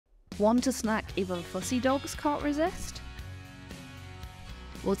Want a snack even fussy dogs can't resist?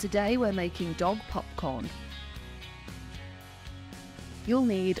 Well, today we're making dog popcorn. You'll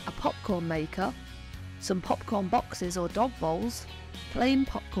need a popcorn maker, some popcorn boxes or dog bowls, plain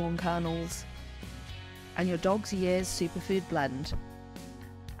popcorn kernels, and your dog's Years Superfood Blend.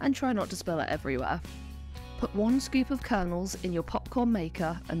 And try not to spill it everywhere. Put 1 scoop of kernels in your popcorn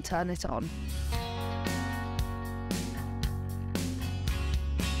maker and turn it on.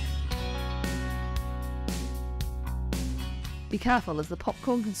 Be careful, as the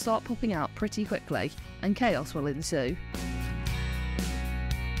popcorn can start popping out pretty quickly and chaos will ensue.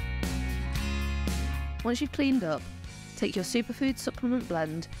 Once you've cleaned up, take your superfood supplement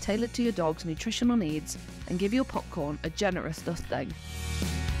blend tailored to your dog's nutritional needs and give your popcorn a generous dusting.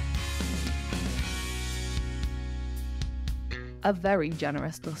 A very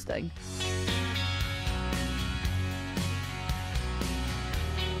generous dusting.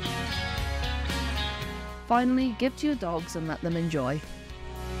 Finally, give to your dogs and let them enjoy.